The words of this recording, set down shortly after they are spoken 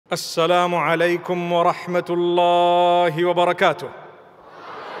السلام عليكم ورحمة الله وبركاته.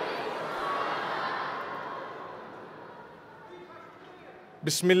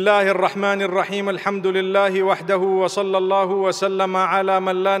 بسم الله الرحمن الرحيم. الحمد لله وحده وصلى الله وسلم على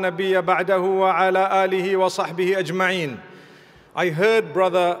من لا نبي بعده وعلى آله وصحبه أجمعين. I heard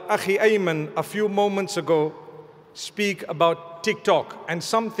Brother Akhi Ayman a few moments ago speak about TikTok, and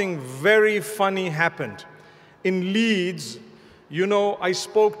something very funny happened. In Leeds, you know, I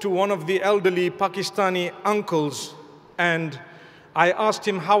spoke to one of the elderly Pakistani uncles and I asked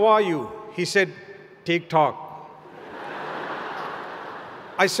him, "How are you?" He said, "TikTok."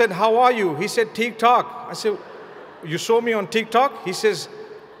 I said, "How are you?" He said, "TikTok." I said, "You saw me on TikTok?" He says,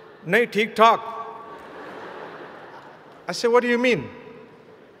 "Nahi, TikTok." I said, "What do you mean?"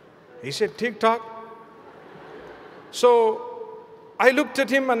 He said, "TikTok." So I looked at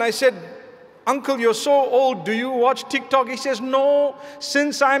him and I said, "Uncle, you're so old, do you watch TikTok?" He says, "No,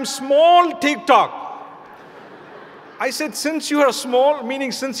 since I'm small, TikTok." I said, "Since you are small,"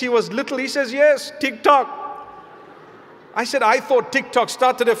 meaning since he was little. He says, "Yes, TikTok." I said, "I thought TikTok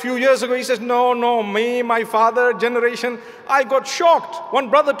started a few years ago." He says, No, me, my father generation." I got shocked. One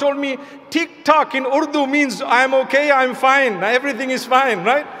brother told me, TikTok in Urdu means I'm okay, I'm fine, everything is fine,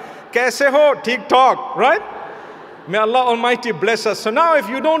 right? Kaise ho? TikTok, right? May Allah Almighty bless us. So now if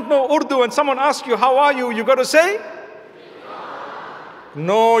you don't know Urdu and someone asks you, "How are you?" you got to say?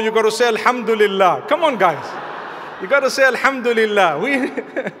 No, you got to say Alhamdulillah. Come on, guys. You got to say Alhamdulillah.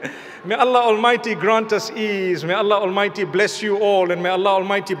 May Allah Almighty grant us ease. May Allah Almighty bless you all. And may Allah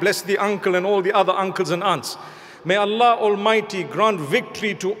Almighty bless the uncle and all the other uncles and aunts. May Allah Almighty grant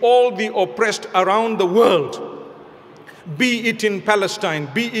victory to all the oppressed around the world. Be it in Palestine,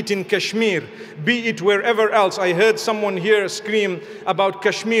 be it in Kashmir, be it wherever else. I heard someone here scream about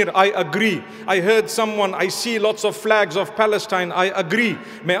Kashmir. I agree. I heard someone, I see lots of flags of Palestine. I agree.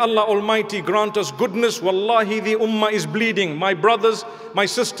 May Allah Almighty grant us goodness. Wallahi, the ummah is bleeding. My brothers, my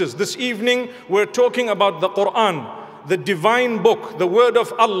sisters, this evening we're talking about the Quran, the divine book, the word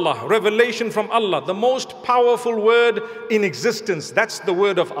of Allah, revelation from Allah, the most powerful word in existence. That's the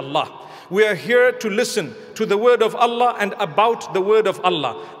word of Allah. We are here to listen to the word of Allah and about the word of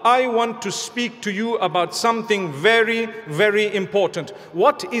Allah. I want to speak to you about something very, very important.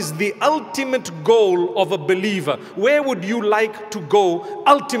 What is the ultimate goal of a believer? Where would you like to go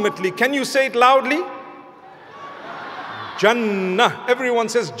ultimately? Can you say it loudly? Jannah. Everyone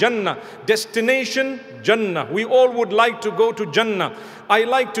says Jannah. Destination, Jannah. We all would like to go to Jannah. I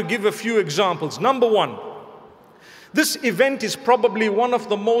like to give a few examples. Number one, this event is probably one of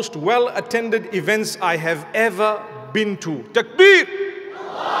the most well-attended events I have ever been to. Takbir!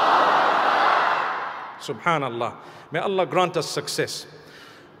 Subhanallah. May Allah grant us success.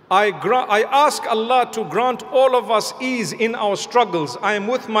 I ask Allah to grant all of us ease in our struggles. I am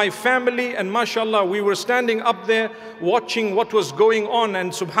with my family and mashallah, we were standing up there watching what was going on,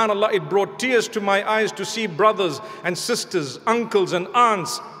 and subhanallah, it brought tears to my eyes to see brothers and sisters, uncles and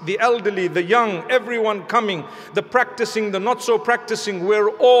aunts, the elderly, the young, everyone coming, the practicing, the not so practicing. We're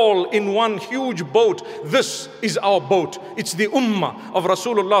all in one huge boat. This is our boat. It's the ummah of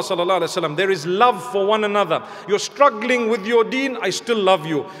Rasulullah sallallahu alaihi wasallam. There is love for one another. You're struggling with your deen, I still love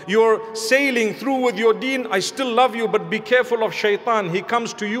you. You're sailing through with your deen, I still love you, but be careful of shaitan. He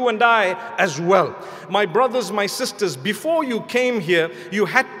comes to you and I as well. My brothers, my sisters, before you came here, you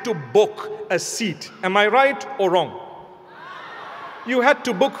had to book a seat. Am I right or wrong? You had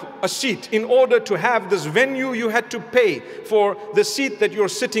to book a seat. In order to have this venue, you had to pay for the seat that you're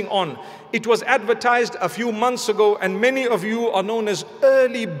sitting on. It was advertised a few months ago, and many of you are known as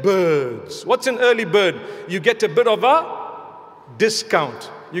early birds. What's an early bird? You get a bit of a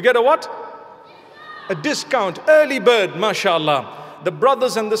discount. You get a what? A discount. Early bird, mashallah. The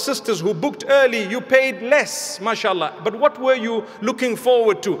brothers and the sisters who booked early, you paid less, mashallah. But what were you looking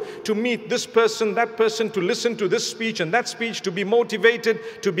forward to? To meet this person, that person, to listen to this speech and that speech, to be motivated,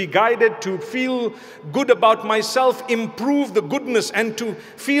 to be guided, to feel good about myself, improve the goodness, and to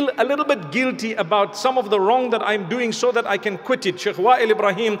feel a little bit guilty about some of the wrong that I'm doing so that I can quit it. Sheikh Wa'il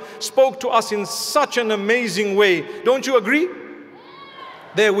Ibrahim spoke to us in such an amazing way. Don't you agree?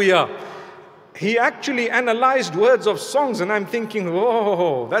 There we are. He actually analyzed words of songs, and I'm thinking,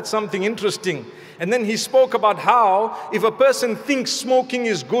 oh, that's something interesting. And then he spoke about how if a person thinks smoking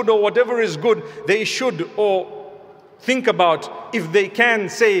is good or whatever is good, they should or think about if they can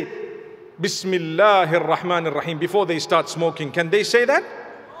say Bismillahir Rahmanir Rahim before they start smoking. Can they say that?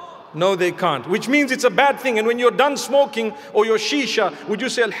 No, they can't. Which means it's a bad thing. And when you're done smoking or your shisha, would you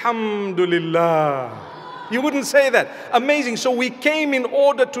say Alhamdulillah? You wouldn't say that. Amazing. So we came in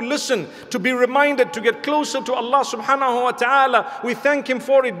order to listen, to be reminded, to get closer to Allah subhanahu wa ta'ala. We thank Him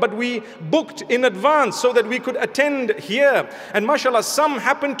for it, but we booked in advance so that we could attend here. And mashallah, some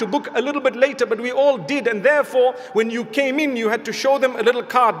happened to book a little bit later, but we all did. And therefore, when you came in, you had to show them a little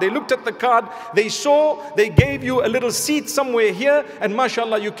card. They looked at the card, they saw, they gave you a little seat somewhere here, and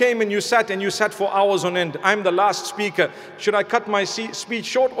mashallah, you came and you sat for hours on end. I'm the last speaker. Should I cut my speech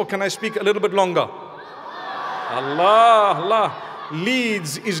short, or can I speak a little bit longer? Allah, Allah.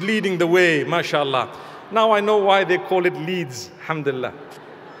 Leeds is leading the way, mashallah. Now I know why they call it Leeds, alhamdulillah.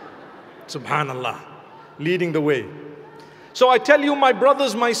 Subhanallah, leading the way. So I tell you, my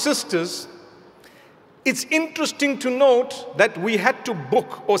brothers, my sisters, it's interesting to note that we had to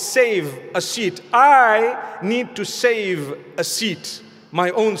book or save a seat. I need to save a seat,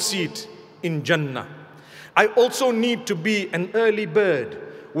 my own seat in Jannah. I also need to be an early bird.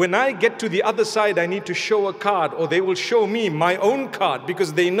 When I get to the other side, I need to show a card, or they will show me my own card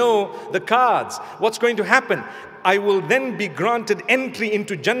because they know the cards. What's going to happen? I will then be granted entry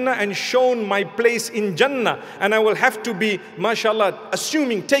into Jannah and shown my place in Jannah. And I will have to be, mashallah,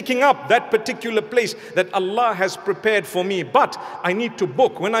 taking up that particular place that Allah has prepared for me. But I need to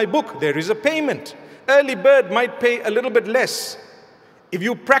book. When I book, there is a payment. Early bird might pay a little bit less. If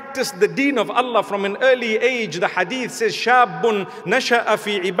you practice the deen of Allah from an early age, the hadith says, Shabun nasha'a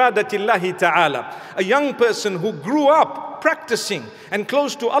fi ibadatillahi ta'ala. A young person who grew up practicing and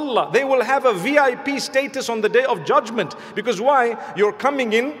close to Allah, they will have a VIP status on the day of judgment. Because why? You're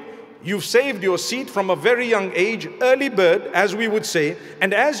coming in, you've saved your seat from a very young age, early bird, as we would say.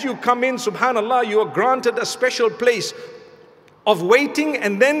 And as you come in, subhanallah, you are granted a special place of waiting,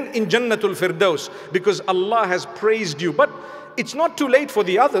 and then in Jannatul Firdaus, because Allah has praised you. But it's not too late for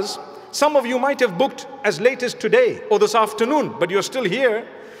the others. Some of you might have booked as late as today or this afternoon, but you're still here.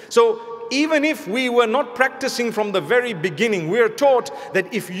 So even if we were not practicing from the very beginning, we are taught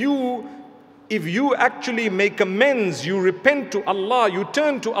that if you actually make amends, you repent to Allah, you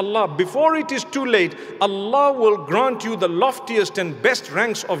turn to Allah before it is too late, Allah will grant you the loftiest and best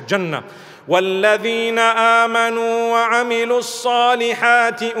ranks of Jannah. وَالَّذِينَ آمَنُوا وَعَمِلُوا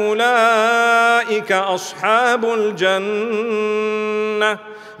الصَّالِحَاتِ أُولَٰئِكَ أَصْحَابُ الْجَنَّةِ.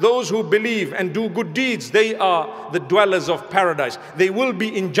 Those who believe and do good deeds, they are the dwellers of paradise. They will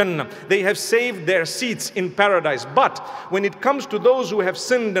be in Jannah. They have saved their seats in paradise. But when it comes to those who have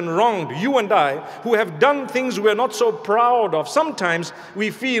sinned and wronged, you and I, who have done things we're not so proud of, sometimes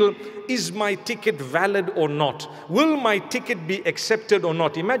we feel, is my ticket valid or not? Will my ticket be accepted or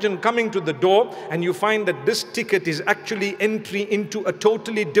not? Imagine coming to the door and you find that this ticket is actually entry into a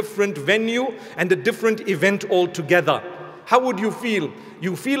totally different venue and a different event altogether. How would you feel?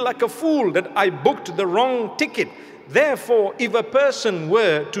 You feel like a fool that I booked the wrong ticket. Therefore, if a person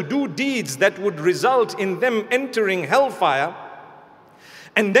were to do deeds that would result in them entering hellfire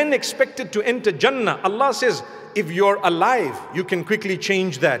and then expected to enter Jannah, Allah says, if you're alive, you can quickly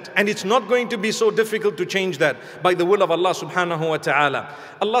change that. And it's not going to be so difficult to change that by the will of Allah subhanahu wa ta'ala.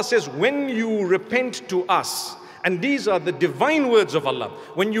 Allah says, when you repent to us, and these are the divine words of Allah,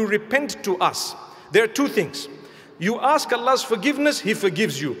 when you repent to us, there are two things. You ask Allah's forgiveness, He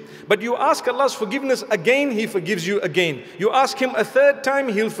forgives you. But you ask Allah's forgiveness again, He forgives you again. You ask Him a third time,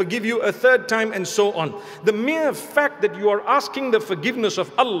 He'll forgive you a third time, and so on. The mere fact that you are asking the forgiveness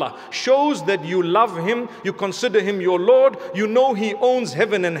of Allah shows that you love Him, you consider Him your Lord, you know He owns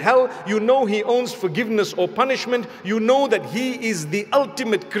heaven and hell, you know He owns forgiveness or punishment, you know that He is the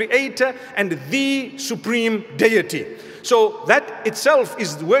ultimate creator and the supreme deity. So that itself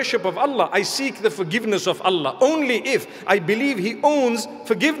is the worship of Allah. I seek the forgiveness of Allah only if I believe He owns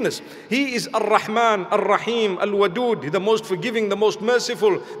forgiveness. He is Ar-Rahman, Ar-Rahim, Al-Wadud, the most forgiving, the most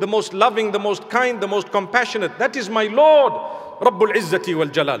merciful, the most loving, the most kind, the most compassionate. That is my Lord, Rabbul Izzati wal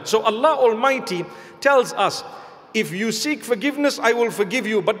Jalal. So Allah Almighty tells us, if you seek forgiveness, I will forgive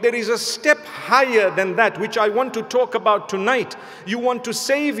you. But there is a step higher than that, which I want to talk about tonight. You want to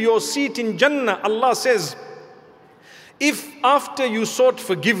save your seat in Jannah. Allah says, if after you sought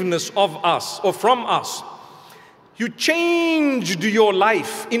forgiveness of us or from us, you changed your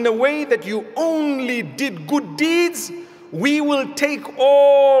life in a way that you only did good deeds, we will take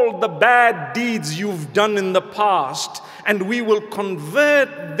all the bad deeds you've done in the past and we will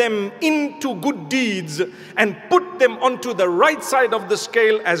convert them into good deeds and put them onto the right side of the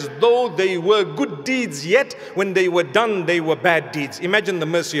scale as though they were good deeds, yet when they were done, they were bad deeds. Imagine the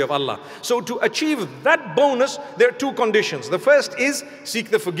mercy of Allah. So to achieve that bonus, there are two conditions. The first is seek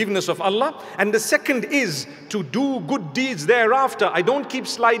the forgiveness of Allah, and the second is to do good deeds thereafter. I don't keep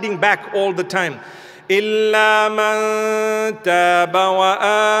sliding back all the time. إلا من تاب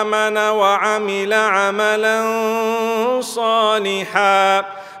وآمن وعمل عملا صالحا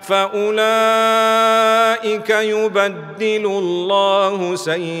فأولئك يبدل الله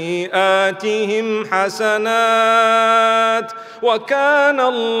سيئاتهم حسنات وكان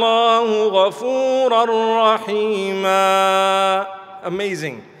الله غفورا رحيما.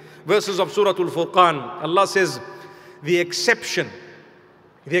 Amazing verses of Surah Al-Furqan. Allah says the exception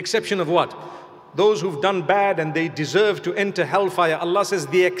of what? Those who've done bad and they deserve to enter hellfire. Allah says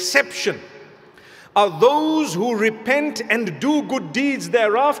the exception are those who repent and do good deeds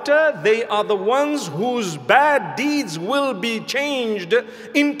thereafter. They are the ones whose bad deeds will be changed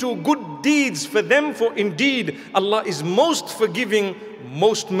into good deeds for them, for indeed Allah is most forgiving,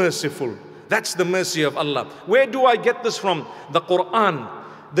 most merciful. That's the mercy of Allah. Where do I get this from? The Quran,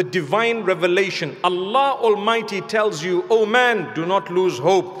 the divine revelation. Allah Almighty tells you, oh man, do not lose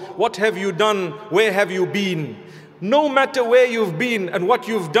hope. What have you done? Where have you been? No matter where you've been and what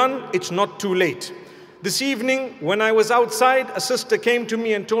you've done, it's not too late. This evening, when I was outside, a sister came to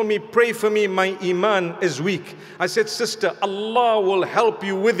me and told me, pray for me, my iman is weak. I said, sister, Allah will help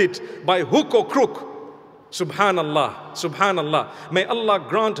you with it by hook or crook. Subhanallah, subhanallah. May Allah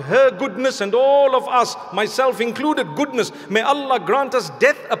grant her goodness and all of us, myself included, goodness. May Allah grant us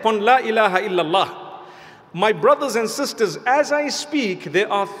death upon La ilaha illallah. My brothers and sisters, as I speak, there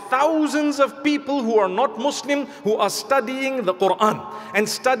are thousands of people who are not Muslim who are studying the Quran and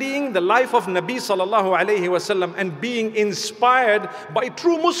studying the life of Nabi sallallahu alayhi wasallam and being inspired by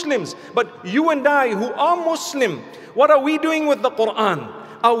true Muslims. But you and I who are Muslim, what are we doing with the Quran?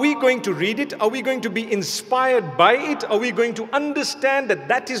 Are we going to read it? Are we going to be inspired by it? Are we going to understand that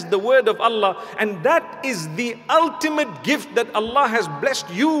that is the word of Allah and that is the ultimate gift that Allah has blessed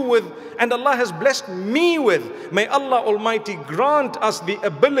you with and Allah has blessed me with? May Allah Almighty grant us the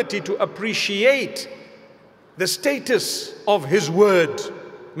ability to appreciate the status of His word.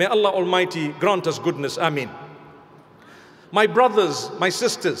 May Allah Almighty grant us goodness. Ameen. My brothers, my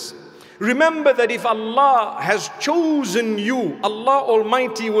sisters, remember that if Allah has chosen you, Allah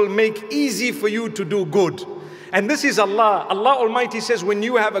Almighty will make easy for you to do good. And this is Allah. Allah Almighty says when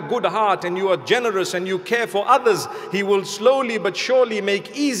you have a good heart and you are generous and you care for others, He will slowly but surely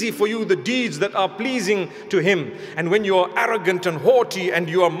make easy for you the deeds that are pleasing to Him. And when you are arrogant and haughty and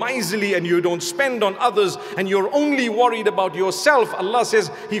you are miserly and you don't spend on others and you're only worried about yourself, Allah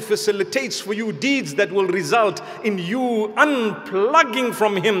says He facilitates for you deeds that will result in you unplugging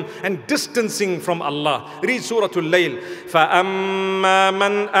from Him and distancing from Allah. Read Surah Al-Layl. فَأَمَّا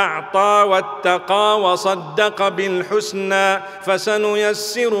مَنْ أَعْطَى وَاتَّقَى وَصَدَّقَ بالحسنى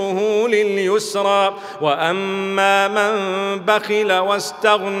فسنيسره لليسرى وأما من بخل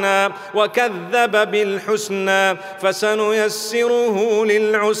واستغنى وكذب بالحسنى فسنيسره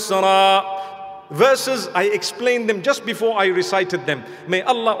للعسرى. Verses, I explained them just before I recited them. May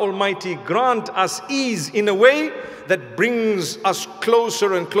Allah Almighty grant us ease in a way that brings us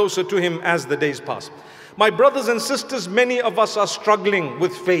closer and closer to Him as the days pass. My brothers and sisters, many of us are struggling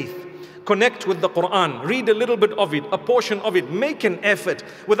with faith. Connect with the Quran, read a little bit of it, a portion of it, make an effort.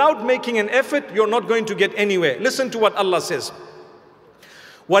 Without making an effort, you're not going to get anywhere. Listen to what Allah says.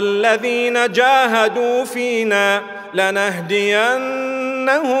 وَالَّذِينَ جَاهَدُوا فِينَا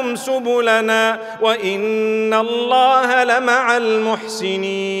لَنَهْدِيَنَّهُمْ سُبُلَنَا وَإِنَّ اللَّهَ لَمَعَ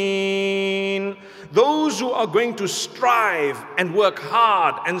الْمُحْسِنِينَ. Those who are going to strive and work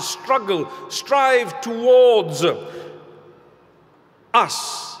hard and struggle, strive towards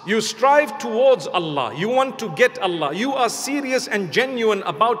us. You strive towards Allah. You want to get Allah. You are serious and genuine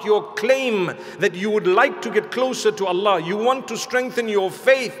about your claim that you would like to get closer to Allah. You want to strengthen your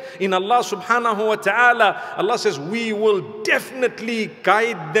faith in Allah subhanahu wa ta'ala. Allah says, we will definitely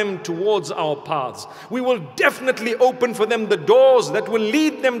guide them towards our paths. We will definitely open for them the doors that will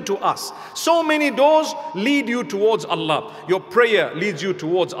lead them to us. So many doors lead you towards Allah. Your prayer leads you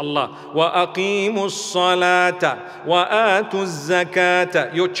towards Allah. وَأَقِيمُوا الصَّلَاةَ وَآتُوا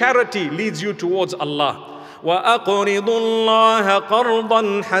الزَّكَاةَ. Your charity leads you towards Allah. وَأَقْرِضُوا اللَّهَ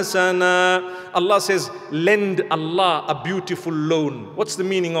قَرْضًا حَسَنًا. Allah says, lend Allah a beautiful loan. What's the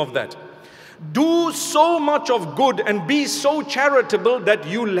meaning of that? Do so much of good and be so charitable that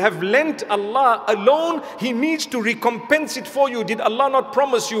you'll have lent Allah a loan. He needs to recompense it for you. Did Allah not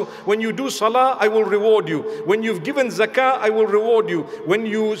promise you, when you do salah, I will reward you. When you've given zakah, I will reward you. When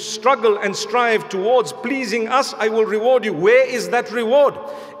you struggle and strive towards pleasing us, I will reward you. Where is that reward?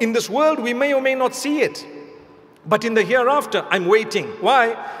 In this world, we may or may not see it. But in the hereafter, I'm waiting.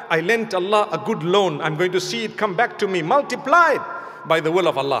 Why? I lent Allah a good loan. I'm going to see it come back to me multiplied. by the will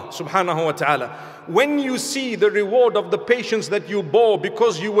of Allah subhanahu wa ta'ala. When you see the reward of the patience that you bore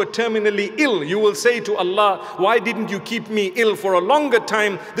because you were terminally ill, you will say to Allah, why didn't you keep me ill for a longer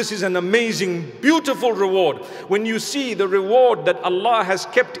time? This is an amazing, beautiful reward. When you see the reward that Allah has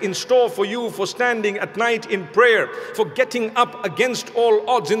kept in store for you for standing at night in prayer, for getting up against all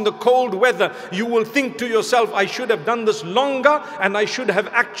odds in the cold weather, you will think to yourself, I should have done this longer, and I should have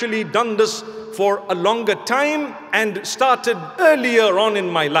actually done this for a longer time and started earlier on in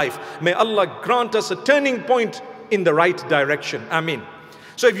my life. May Allah grant us a turning point in the right direction. Ameen.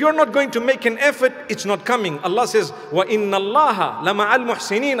 So if you're not going to make an effort, it's not coming. Allah says, وَإِنَّ اللَّهَ لَمَعَ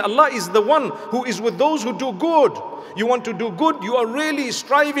الْمُحْسِنِينَ. Allah is the one who is with those who do good. You want to do good, you are really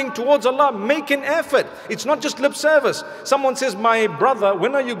striving towards Allah, make an effort. It's not just lip service. Someone says, my brother,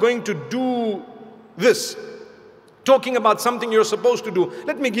 when are you going to do this? Talking about something you're supposed to do.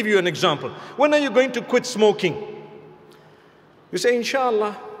 Let me give you an example. When are you going to quit smoking? You say,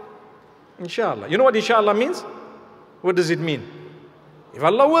 inshallah. Inshallah. You know what inshallah means? What does it mean? If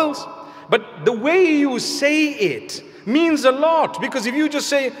Allah wills. But the way you say it means a lot. Because if you just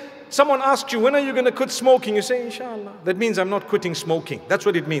say, someone asks you, when are you going to quit smoking? You say, inshallah. That means I'm not quitting smoking. That's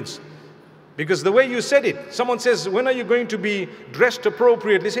what it means. Because the way you said it, someone says, when are you going to be dressed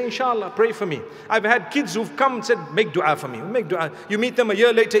appropriately? Say, inshallah, pray for me. I've had kids who've come and said, make dua for me. Make dua. You meet them a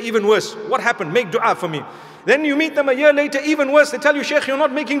year later, even worse. What happened? Make dua for me. Then you meet them a year later, even worse. They tell you, Sheikh, you're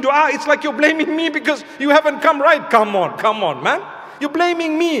not making dua. It's like you're blaming me because you haven't come right. Come on, man. You're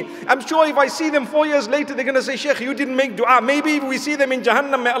blaming me. I'm sure if I see them 4 years later, they're going to say, Sheikh, you didn't make dua. Maybe if we see them in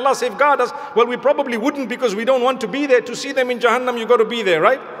Jahannam, may Allah safeguard us. Well, we probably wouldn't because we don't want to be there. To see them in Jahannam, you got to be there,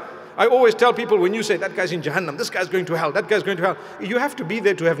 right? I always tell people, when you say, that guy's in Jahannam, this guy's going to hell, that guy's going to hell, you have to be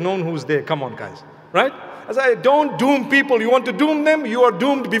there to have known who's there. Come on, guys. Right? As I don't doom people. You want to doom them, you are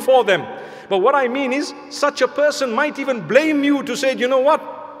doomed before them. But what I mean is, such a person might even blame you to say, you know what?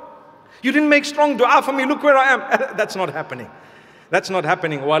 You didn't make strong dua for me, look where I am. That's not happening. That's not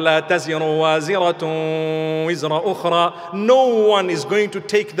happening. وَلَا تَزِرُ وَازِرَةٌ وِزْرَ أُخْرَى. No one is going to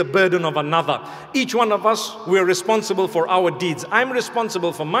take the burden of another. Each one of us, we're responsible for our deeds. I'm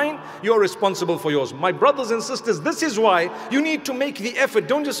responsible for mine, you're responsible for yours. My brothers and sisters, this is why you need to make the effort.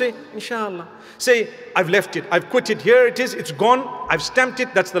 Don't just say, inshallah. Say, I've left it, I've quit it, here it is, it's gone, I've stamped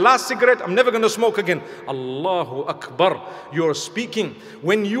it, that's the last cigarette, I'm never going to smoke again. Allahu Akbar. You're speaking.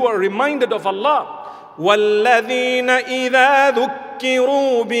 When you are reminded of Allah, وَالَّذِينَ إِذَا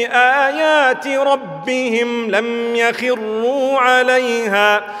ذُكِّرُوا بِآيَاتِ رَبِّهِمْ لَمْ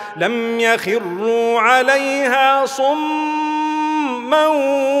يَخِرُّوا عَلَيْهَا صُمًّا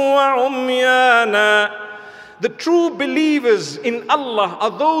وَعُمْيَانًا. The true believers in Allah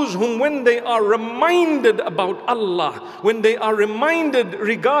are those whom when they are reminded about Allah, when they are reminded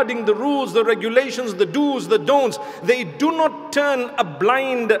regarding the rules, the regulations, the do's, the don'ts, they do not turn a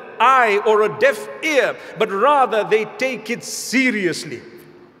blind eye or a deaf ear, but rather they take it seriously.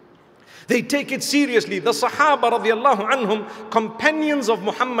 They take it seriously. The Sahaba radiallahu anhum, companions of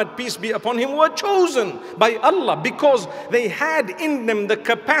Muhammad, peace be upon him, were chosen by Allah because they had in them the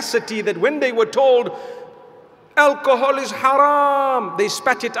capacity that when they were told, alcohol is haram, they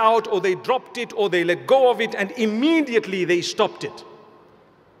spat it out or they dropped it or they let go of it and immediately they stopped it.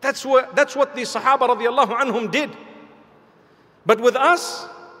 That's what the Sahaba radiallahu anhum did. But with us,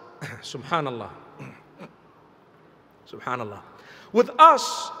 subhanallah, subhanallah. With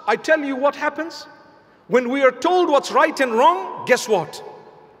us, I tell you what happens. When we are told what's right and wrong, guess what?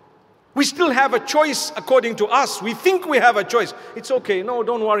 We still have a choice according to us. We think we have a choice. It's okay. No,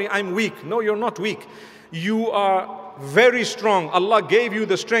 don't worry, I'm weak. No, you're not weak. You are very strong. Allah gave you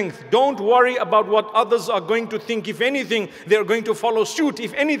the strength. Don't worry about what others are going to think. If anything, they're going to follow suit.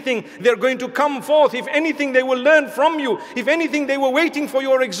 If anything, they're going to come forth. If anything, they will learn from you. If anything, they were waiting for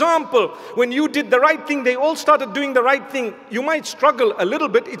your example. When you did the right thing, they all started doing the right thing. You might struggle a little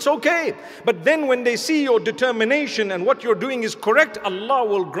bit. It's okay. But then when they see your determination and what you're doing is correct, Allah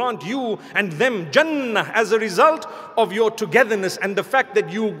will grant you and them Jannah as a result of your togetherness and the fact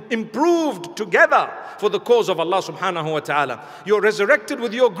that you improved together for the cause of Allah subhanahu wa ta'ala. You're resurrected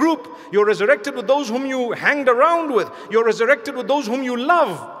with your group. You're resurrected with those whom you hanged around with. You're resurrected with those whom you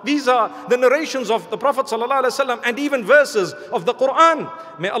love. These are the narrations of the Prophet sallallahu alaihi wasallam and even verses of the Quran.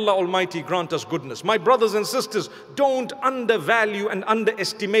 May Allah Almighty grant us goodness. My brothers and sisters, don't undervalue and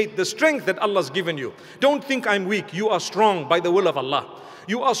underestimate the strength that Allah's given you. Don't think I'm weak. You are strong by the will of Allah.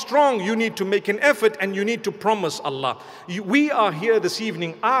 You are strong, you need to make an effort and you need to promise Allah. We are here this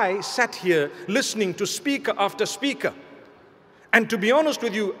evening. I sat here listening to speaker after speaker. And to be honest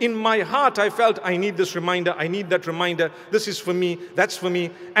with you, in my heart I felt I need this reminder, I need that reminder. This is for me, that's for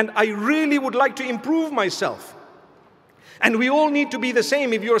me. And I really would like to improve myself. And we all need to be the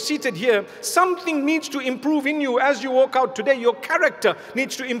same. If you're seated here, something needs to improve in you as you walk out today. Your character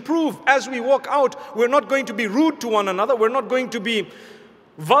needs to improve as we walk out. We're not going to be rude to one another. We're not going to be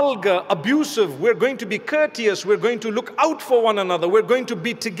vulgar, abusive. We're going to be courteous. We're going to look out for one another. We're going to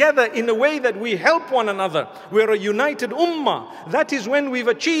be together in a way that we help one another. We're a united ummah. That is when we've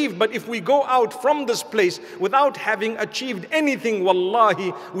achieved. But if we go out from this place without having achieved anything,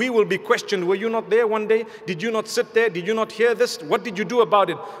 wallahi, we will be questioned. Were you not there one day? Did you not sit there? Did you not hear this? What did you do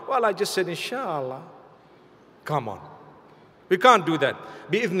about it? Well, I just said, inshallah. Come on. We can't do that.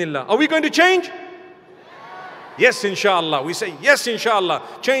 Bi-idhnillah. Are we going to change? Yes, inshallah. We say, yes, inshallah.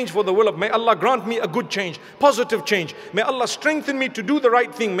 Change for the will of, may Allah grant me a good change, positive change. May Allah strengthen me to do the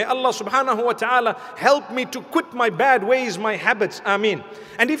right thing. May Allah subhanahu wa ta'ala help me to quit my bad ways, my habits. Ameen.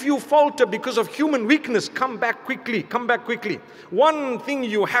 And if you falter because of human weakness, come back quickly. Come back quickly. One thing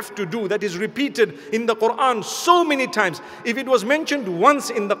you have to do that is repeated in the Quran so many times. If it was mentioned once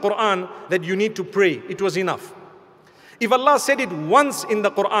in the Quran that you need to pray, it was enough. If Allah said it once in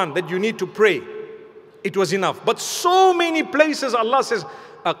the Quran that you need to pray, it was enough. But so many places Allah says,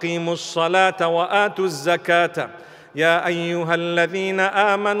 أقيموا الصلاة وآتوا الزكاة يا أيها الذين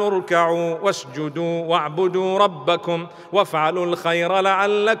آمنوا اركعوا واسجدوا واعبدوا ربكم وافعلوا الخير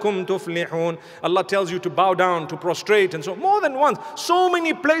لعلكم تفلحون. Allah tells you to bow down, to prostrate, and so more than once. So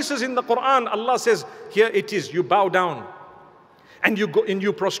many places in the Quran Allah says, here it is, you bow down and you go and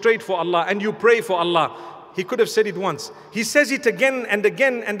you prostrate for Allah and you pray for Allah. He could have said it once. He says it again and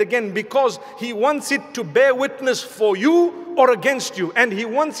again and again because He wants it to bear witness for you or against you. And He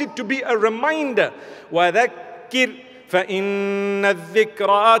wants it to be a reminder. وَذَكِّرْ فَإِنَّ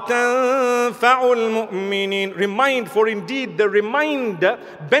الذِّكْرَى تَنْفَعُ الْمُؤْمِنِينَ. Remind, for indeed the reminder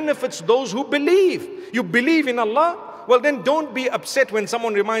benefits those who believe. You believe in Allah? Well, then don't be upset when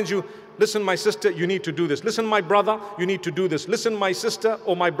someone reminds you, listen, my sister, you need to do this. Listen, my brother, you need to do this. Listen, my sister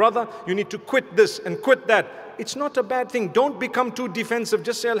or my brother, you need to quit this and quit that. It's not a bad thing. Don't become too defensive.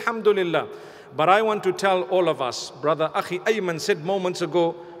 Just say, Alhamdulillah. But I want to tell all of us, Brother Akhi Ayman said moments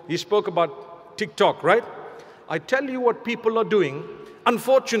ago, he spoke about TikTok, right? I tell you what people are doing.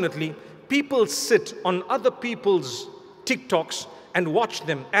 Unfortunately, people sit on other people's TikToks and watch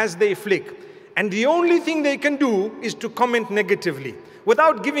them as they flick. And the only thing they can do is to comment negatively.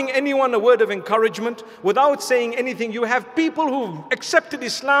 Without giving anyone a word of encouragement, without saying anything. You have people who've accepted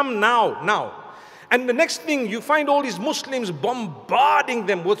Islam now. And the next thing, you find all these Muslims bombarding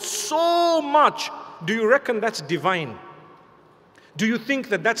them with so much. Do you reckon that's divine? Do you think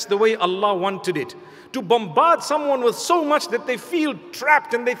that that's the way Allah wanted it? To bombard someone with so much that they feel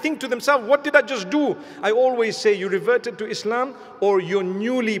trapped and they think to themselves, what did I just do? I always say, you reverted to Islam or you're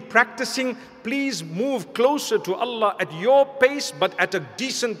newly practicing. Please move closer to Allah at your pace, but at a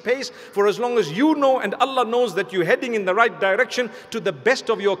decent pace, for as long as you know and Allah knows that you're heading in the right direction to the best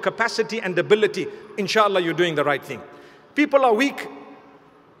of your capacity and ability. Inshallah, you're doing the right thing. People are weak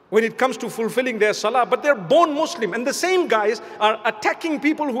when it comes to fulfilling their salah, but they're born Muslim, and the same guys are attacking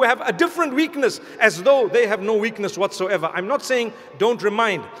people who have a different weakness as though they have no weakness whatsoever. I'm not saying don't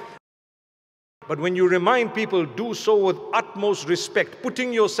remind, but when you remind people, do so with utmost respect,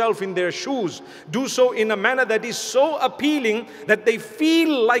 putting yourself in their shoes. Do so in a manner that is so appealing that they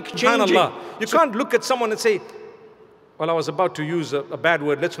feel like changing. You can't look at someone and say, well, I was about to use a bad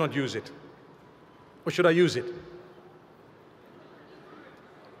word, let's not use it. Or should I use it?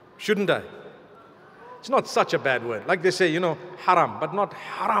 Shouldn't I? It's not such a bad word. Like they say, haram, but not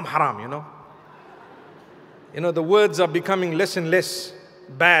haram, the words are becoming less and less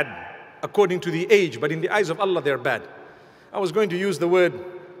bad according to the age, but in the eyes of Allah, they're bad. I was going to use the word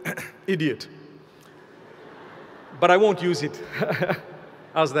idiot, but I won't use it.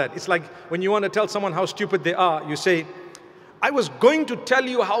 How's that? It's like when you want to tell someone how stupid they are, you say, I was going to tell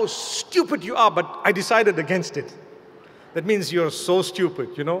you how stupid you are, but I decided against it. That means you're so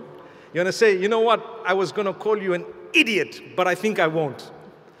stupid, You're going to say, you know what? I was going to call you an idiot, but I think I won't.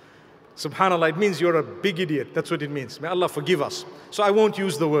 Subhanallah, it means you're a big idiot. That's what it means. May Allah forgive us. So I won't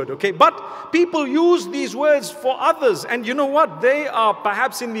use the word, okay? But people use these words for others. And you know what? They are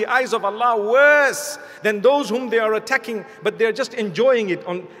perhaps in the eyes of Allah worse than those whom they are attacking. But they're just enjoying it.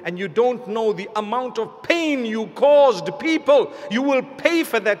 And you don't know the amount of pain you caused people. You will pay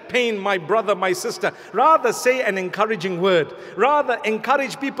for that pain, my brother, my sister. Rather say an encouraging word. Rather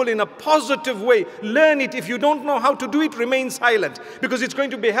encourage people in a positive way. Learn it. If you don't know how to do it, remain silent. Because it's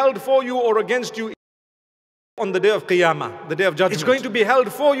going to be held for you or against you. on the day of Qiyamah, the day of judgment. It's going to be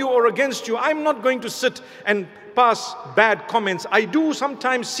held for you or against you. I'm not going to sit and pass bad comments. I do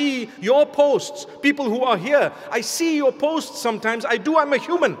sometimes see your posts, people who are here. I see your posts sometimes. I'm a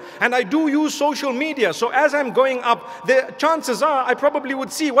human and I do use social media. So as I'm going up, the chances are I probably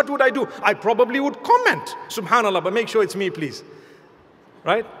would see. What would I do? I probably would comment. Subhanallah, but make sure it's me, please.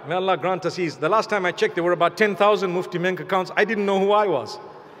 Right? May Allah grant us ease. The last time I checked, there were about 10,000 Mufti Menk accounts. I didn't know who I was.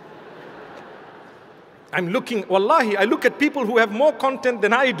 I'm looking, wallahi, I look at people who have more content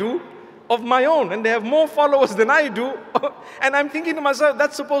than I do of my own, and they have more followers than I do. And I'm thinking to myself,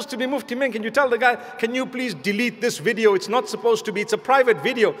 that's supposed to be Mufti Menk. Can you tell the guy, can you please delete this video? It's not supposed to be, it's a private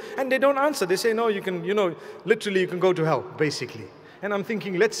video. And they don't answer. They say, no, you can, literally you can go to hell, basically. And I'm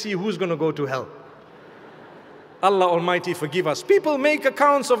thinking, let's see who's going to go to hell. Allah Almighty forgive us. People make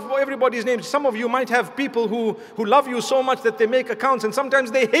accounts of everybody's names. Some of you might have people who love you so much that they make accounts, and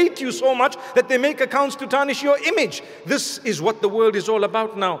sometimes they hate you so much that they make accounts to tarnish your image. This is what the world is all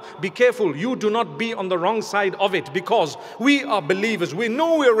about now. Be careful. You do not be on the wrong side of it, because we are believers. We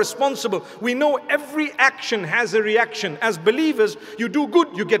know we're responsible. We know every action has a reaction. As believers, you do good,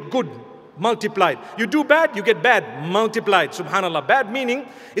 you get good. Multiplied. You do bad, you get bad, multiplied. Subhanallah. Bad meaning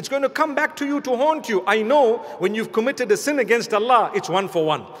it's going to come back to you to haunt you. I know when you've committed a sin against Allah, it's 1 for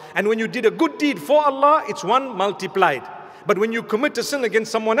 1. And when you did a good deed for Allah, it's 1 multiplied. But when you commit a sin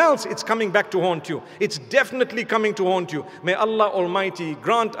against someone else, it's coming back to haunt you. It's definitely coming to haunt you. May Allah Almighty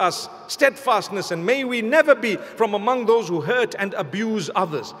grant us steadfastness, and may we never be from among those who hurt and abuse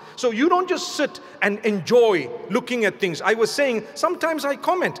others. So you don't just sit and enjoy looking at things. I was saying, sometimes I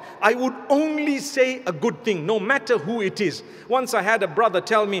comment. I would only say a good thing, no matter who it is. Once I had a brother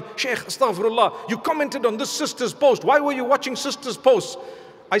tell me, Sheikh, astaghfirullah, you commented on this sister's post. Why were you watching sister's posts?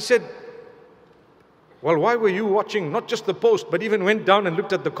 I said, well, why were you watching not just the post, but even went down and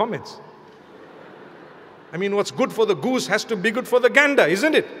looked at the comments? I mean, what's good for the goose has to be good for the gander,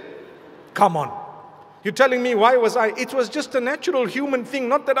 isn't it? Come on. You're telling me why was I? It was just a natural human thing,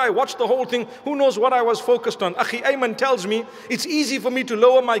 not that I watched the whole thing. Who knows what I was focused on? Akhi Ayman tells me it's easy for me to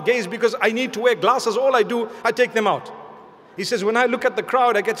lower my gaze because I need to wear glasses. All I do, I take them out. He says, when I look at the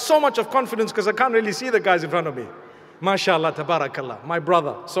crowd, I get so much of confidence because I can't really see the guys in front of me. MashaAllah, tabarakallah. My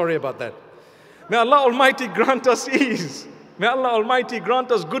brother, sorry about that. May Allah Almighty grant us ease. May Allah Almighty grant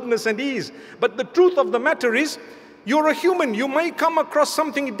us goodness and ease. But the truth of the matter is, you're a human. You may come across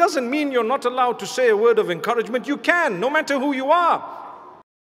something. It doesn't mean you're not allowed to say a word of encouragement. You can, no matter who you are.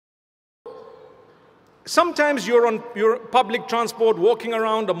 Sometimes you're on your public transport, walking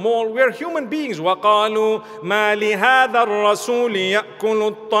around a mall. We're human beings. وَقَالُوا مَا لِهَذَا الرَّسُولِ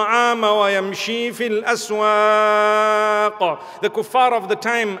يَأْكُلُ الطَّعَامَ وَيَمْشِي فِي الْأَسْوَاقِ. The kuffar of the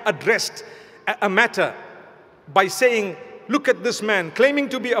time addressed a matter by saying, look at this man claiming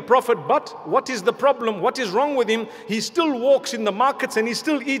to be a prophet, but what is the problem? What is wrong with him? He still walks in the markets and he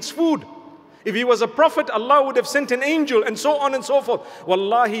still eats food. If he was a prophet, Allah would have sent an angel, and so on and so forth.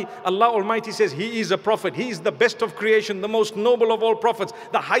 Wallahi, Allah Almighty says he is a prophet. He is the best of creation, the most noble of all prophets,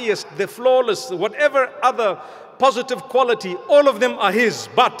 the highest, the flawless, whatever other positive quality, all of them are his.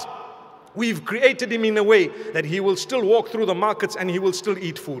 But we've created him in a way that he will still walk through the markets and he will still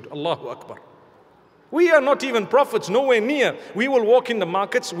eat food. Allahu Akbar. We are not even prophets, nowhere near. We will walk in the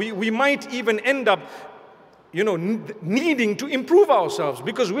markets. We might even end up, needing to improve ourselves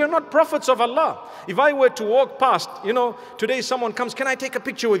because we are not prophets of Allah. If I were to walk past, today someone comes, can I take a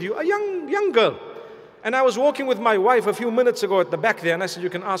picture with you? A young girl. And I was walking with my wife a few minutes ago at the back there, and I said, you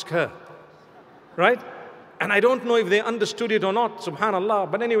can ask her. Right? And I don't know if they understood it or not, subhanallah.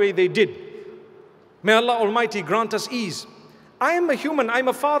 But anyway, they did. May Allah Almighty grant us ease. I am a human. I'm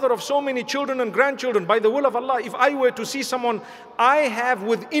a father of so many children and grandchildren. By the will of Allah, if I were to see someone, I have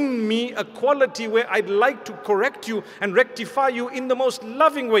within me a quality where I'd like to correct you and rectify you in the most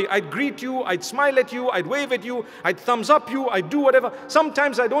loving way. I'd greet you, I'd smile at you, I'd wave at you, I'd thumbs up you, I'd do whatever.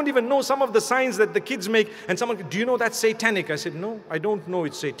 Sometimes I don't even know some of the signs that the kids make. And someone, do you know that's satanic? I said, no, I don't know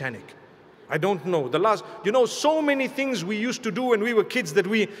it's satanic. I don't know. So many things we used to do when we were kids that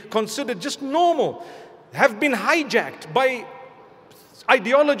we considered just normal have been hijacked by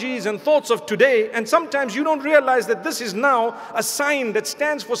ideologies and thoughts of today, and sometimes you don't realize that this is now a sign that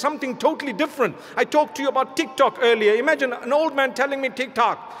stands for something totally different. I talked to you about TikTok earlier. Imagine an old man telling me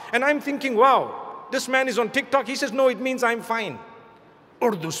TikTok, and I'm thinking, wow, this man is on TikTok. He says, no, it means I'm fine.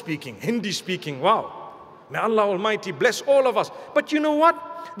 Urdu speaking, Hindi speaking, wow. May Allah Almighty bless all of us. But you know what?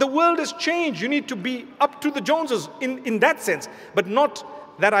 The world has changed. You need to be up to the Joneses in that sense, but not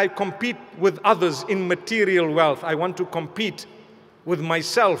that I compete with others in material wealth. I want to compete with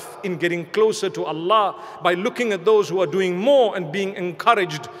myself in getting closer to Allah by looking at those who are doing more and being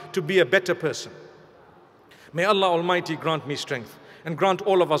encouraged to be a better person. May Allah Almighty grant me strength and grant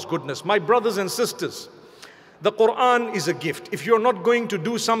all of us goodness. My brothers and sisters, the Quran is a gift. If you're not going to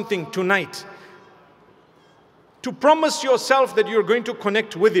do something tonight, to promise yourself that you're going to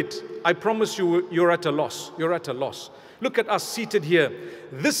connect with it, I promise you, you're at a loss. You're at a loss. Look at us seated here.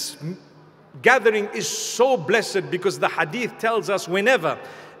 This gathering is so blessed because the hadith tells us whenever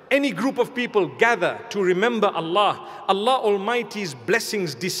any group of people gather to remember Allah, Allah Almighty's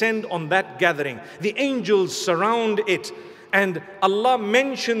blessings descend on that gathering. The angels surround it and Allah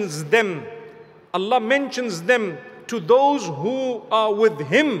mentions them. Allah mentions them to those who are with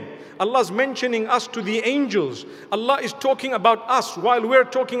Him. Allah's mentioning us to the angels. Allah is talking about us while we're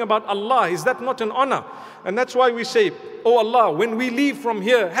talking about Allah. Is that not an honor? And that's why we say, oh Allah, when we leave from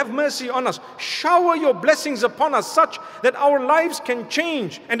here, have mercy on us. Shower your blessings upon us such that our lives can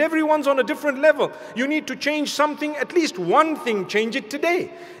change. And everyone's on a different level. You need to change something, at least one thing, change it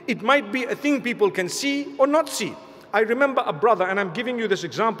today. It might be a thing people can see or not see. I remember a brother, and I'm giving you this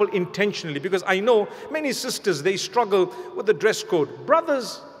example intentionally because I know many sisters, they struggle with the dress code.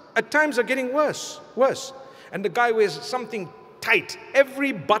 Brothers at times are getting worse. And the guy wears something tight.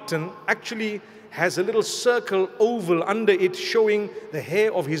 Every button actually has a little circle oval under it showing the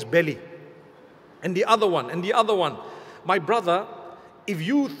hair of his belly. And the other one. My brother, if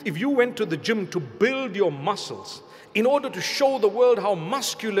you went to the gym to build your muscles in order to show the world how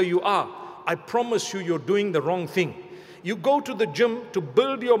muscular you are, I promise you, you're doing the wrong thing. You go to the gym to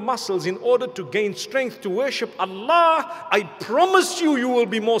build your muscles in order to gain strength to worship Allah. I promise you, you will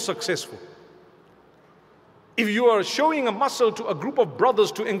be more successful. If you are showing a muscle to a group of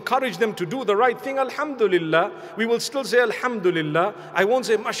brothers to encourage them to do the right thing, alhamdulillah, we will still say alhamdulillah. I won't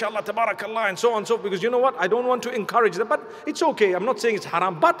say mashallah, tabarakallah, and so on and so forth, because you know what? I don't want to encourage them, but it's okay. I'm not saying it's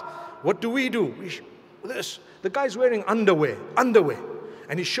haram, but what do? The guy's wearing underwear.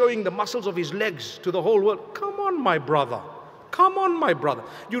 And he's showing the muscles of his legs to the whole world. Come on, my brother. Come on, my brother.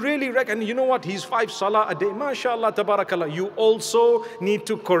 You really reckon, you know what? He's 5 salah a day. MashaAllah, tabarakallah. You also need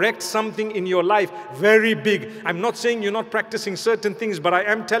to correct something in your life. Very big. I'm not saying you're not practicing certain things, but I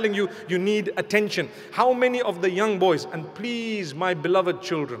am telling you, you need attention. How many of the young boys, and please, my beloved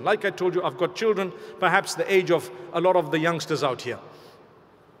children, like I told you, I've got children, perhaps the age of a lot of the youngsters out here.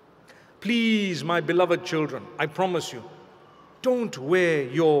 Please, my beloved children, I promise you, don't wear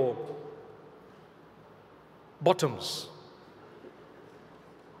your bottoms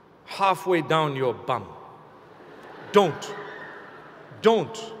halfway down your bum. Don't.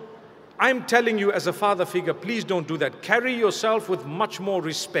 I'm telling you as a father figure, please don't do that. Carry yourself with much more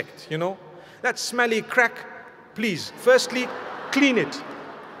respect, you know. That smelly crack, please, firstly, clean it.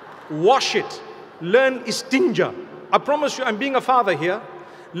 Wash it. Learn istinja. I promise you, I'm being a father here.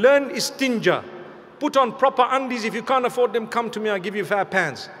 Learn istinja. Put on proper undies. If you can't afford them, come to me, I'll give you fair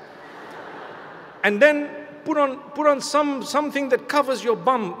pants. And then put on something that covers your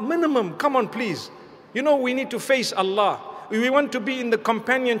bum. Minimum, come on please. You know, we need to face Allah. We want to be in the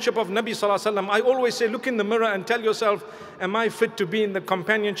companionship of Nabi Sallallahu Alaihi Wasallam. I always say, look in the mirror and tell yourself, am I fit to be in the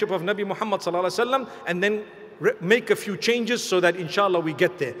companionship of Nabi Muhammad Sallallahu Alaihi Wasallam? And then make a few changes so that inshallah we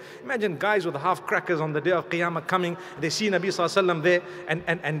get there. Imagine guys with half crackers on the day of Qiyamah coming, they see Nabi Sallallahu Alaihi Wasallam there,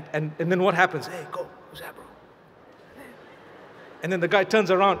 and then what happens? Hey, go, who's that, bro? And then the guy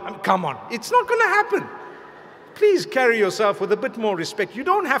turns around, come on, it's not going to happen. Please carry yourself with a bit more respect. You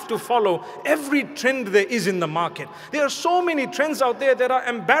don't have to follow every trend there is in the market. There are so many trends out there that are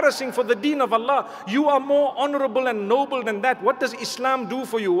embarrassing for the deen of Allah. You are more honorable and noble than that. What does Islam do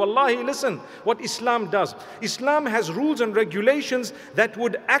for you? Wallahi, listen, what Islam does. Islam has rules and regulations that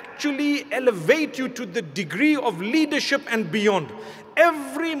would actually elevate you to the degree of leadership and beyond.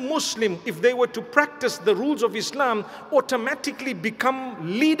 Every Muslim, if they were to practice the rules of Islam, automatically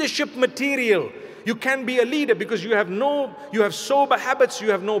become leadership material. You can be a leader because you have sober habits, you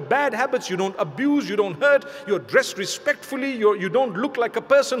have no bad habits, you don't abuse, you don't hurt, you're dressed respectfully, you don't look like a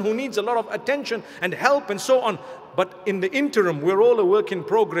person who needs a lot of attention and help and so on. But in the interim, we're all a work in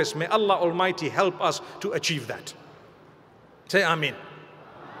progress. May Allah Almighty help us to achieve that. Say Ameen.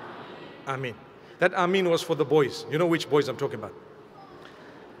 Ameen. That Ameen was for the boys. You know which boys I'm talking about.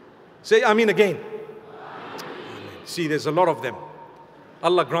 Say Ameen again. Ameen. See, there's a lot of them.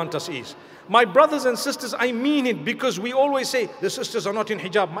 Allah grant us ease. My brothers and sisters, I mean it, because we always say, the sisters are not in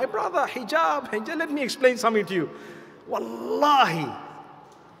hijab. My brother, hijab, let me explain something to you. Wallahi,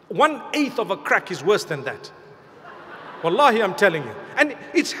 1/8 of a crack is worse than that. Wallahi, I'm telling you. And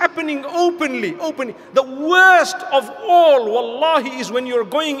it's happening openly. The worst of all, wallahi, is when you're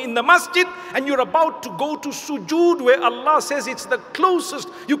going in the masjid and you're about to go to sujood, where Allah says it's the closest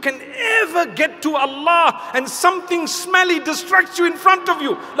you can ever get to Allah, and something smelly distracts you in front of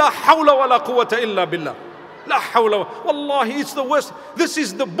you. La hawla wa la quwwata illa billah. La hawla. Wallahi, it's the worst. This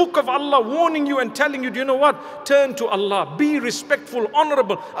is the book of Allah warning you and telling you, do you know what? Turn to Allah. Be respectful,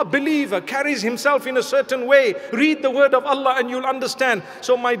 honorable. A believer carries himself in a certain way. Read the word of Allah and you'll understand.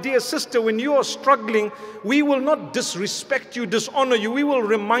 So my dear sister, when you are struggling, we will not disrespect you, dishonor you. We will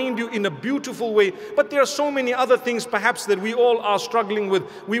remind you in a beautiful way. But there are so many other things perhaps that we all are struggling with.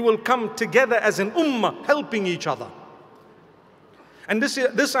 We will come together as an ummah, helping each other. And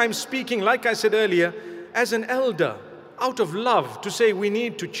this I'm speaking, like I said earlier, as an elder, out of love, to say we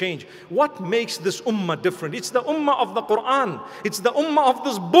need to change. What makes this ummah different? It's the ummah of the Quran. It's the ummah of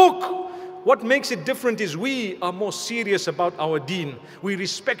this book. What makes it different is we are more serious about our deen. We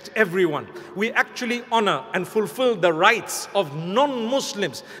respect everyone. We actually honor and fulfill the rights of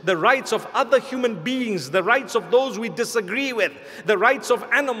non-Muslims, the rights of other human beings, the rights of those we disagree with, the rights of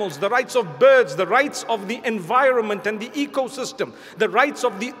animals, the rights of birds, the rights of the environment and the ecosystem, the rights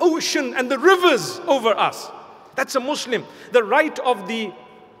of the ocean and the rivers over us. That's a Muslim. The right of the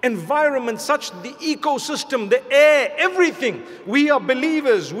environment, such the ecosystem, the air, everything. We are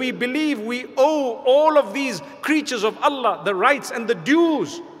believers. We believe we owe all of these creatures of Allah the rights and the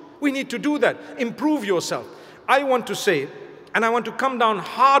dues. We need to do that. Improve yourself. I want to say, and I want to come down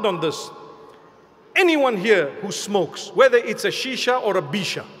hard on this, anyone here who smokes, whether it's a shisha or a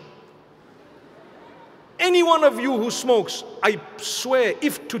bisha, any one of you who smokes, I swear,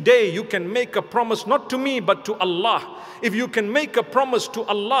 if today you can make a promise, not to me, but to Allah, if you can make a promise to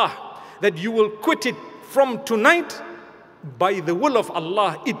Allah that you will quit it from tonight, by the will of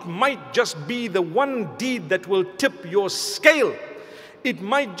Allah, it might just be the one deed that will tip your scale. It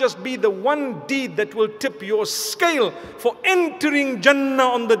might just be the one deed that will tip your scale for entering Jannah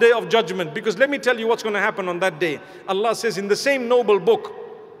on the day of judgment. Because let me tell you what's going to happen on that day. Allah says in the same noble book,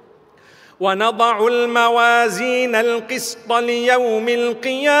 وَنَضَعُ الْمَوَازِينَ الْقِسْطَ لِيَوْمِ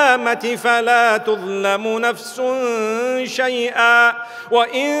الْقِيَامَةِ فَلَا تُظْلَمُ نَفْسٌ شَيْئًا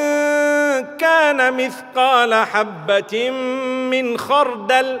وَإِن كَانَ مِثْقَالَ حَبَّةٍ مِّنْ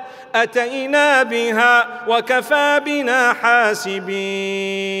خَرْدَلٍ أَتَيْنَا بِهَا وَكَفَى بِنَا حَاسِبِينَ.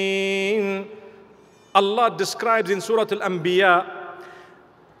 Allah describes in Surah Al-Anbiya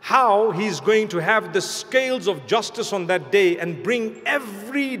how He's going to have the scales of justice on that day and bring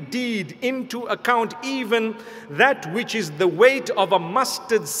every deed into account, even that which is the weight of a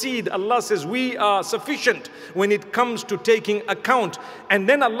mustard seed. Allah says we are sufficient when it comes to taking account. And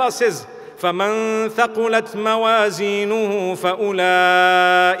then Allah says, فَمَنْ ثَقُلَتْ مَوَازِينُهُ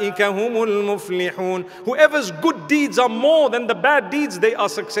فَأُولَٰئِكَ هُمُ الْمُفْلِحُونَ. Whoever's good deeds are more than the bad deeds, they are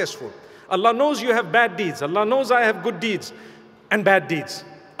successful. Allah knows you have bad deeds. Allah knows I have good deeds and bad deeds.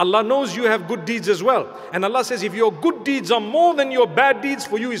 Allah knows you have good deeds as well. And Allah says, if your good deeds are more than your bad deeds,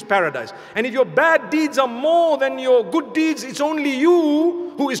 for you is paradise. And if your bad deeds are more than your good deeds, it's only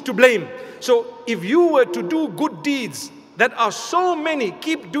you who is to blame. So if you were to do good deeds that are so many,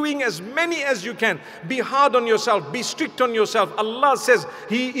 keep doing as many as you can. Be hard on yourself. Be strict on yourself. Allah says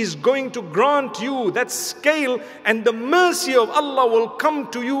He is going to grant you that scale, and the mercy of Allah will come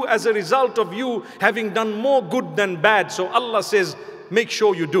to you as a result of you having done more good than bad. So Allah says, make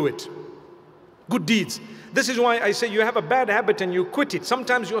sure you do it. Good deeds. This is why I say you have a bad habit and you quit it.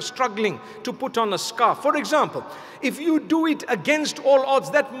 Sometimes you're struggling to put on a scarf. For example, if you do it against all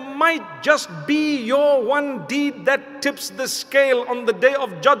odds, that might just be your one deed that tips the scale on the day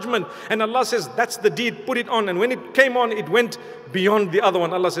of judgment. And Allah says, that's the deed, put it on. And when it came on, it went beyond the other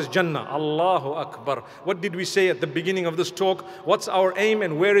one. Allah says, Jannah. Allahu Akbar. What did we say at the beginning of this talk? What's our aim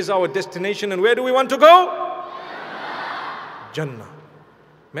and where is our destination and where do we want to go? Jannah.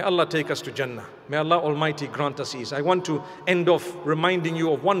 May Allah take us to Jannah. May Allah Almighty grant us ease. I want to end off reminding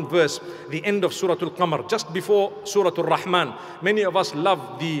you of one verse, the end of Surah Al-Qamar, just before Surah Al-Rahman. Many of us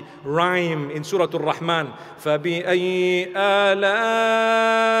love the rhyme in Surah Al-Rahman. فَبِأَيِّ آلَاءِ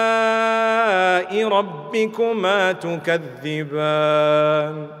رَبِّكُمَا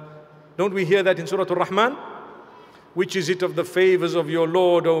تُكَذِّبَانِ. Don't we hear that in Surah Al-Rahman? Which is it of the favors of your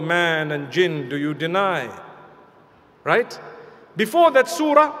Lord, O man and jinn, do you deny? Right? Before that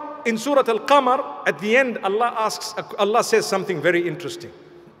surah, in Surah Al-Qamar, at the end, Allah says something very interesting.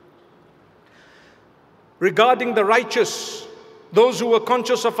 Regarding the righteous, those who were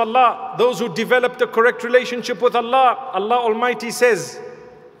conscious of Allah, those who developed a correct relationship with Allah, Allah Almighty says,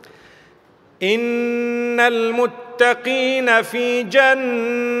 إِنَّ الْمُتَّقِينَ فِي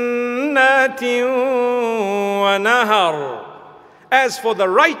جَنَّاتٍ وَنَهَرٍ. As for the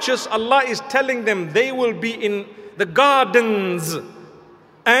righteous, Allah is telling them they will be in the gardens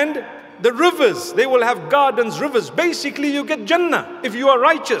and the rivers. They will have gardens, rivers. Basically, you get Jannah if you are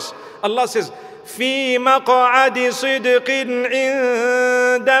righteous. Allah says, في مقعد صدق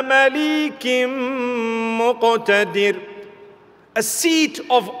عند مليك مقتدر. A seat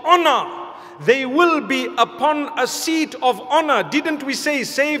of honor. They will be upon a seat of honor. Didn't we say,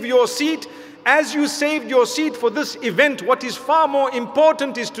 save your seat? As you saved your seat for this event, what is far more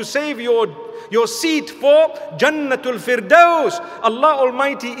important is to save your seat for Jannatul Firdaus. Allah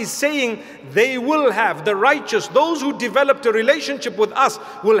Almighty is saying they will have, the righteous, those who developed a relationship with us,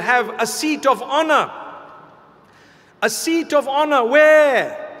 will have a seat of honor. A seat of honor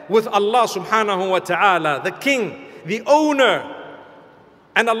where? With Allah subhanahu wa ta'ala, the King, the owner.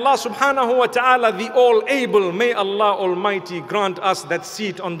 And Allah subhanahu wa ta'ala, the all-able. May Allah Almighty grant us that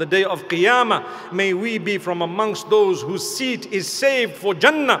seat on the day of Qiyamah. May we be from amongst those whose seat is saved for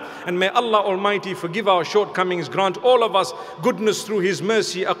Jannah. And may Allah Almighty forgive our shortcomings, grant all of us goodness through His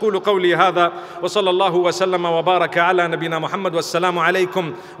mercy. أقول قولي هذا وصلى الله وسلم وبارك على نبينا محمد والسلام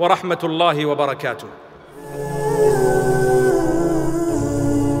عليكم ورحمة الله وبركاته.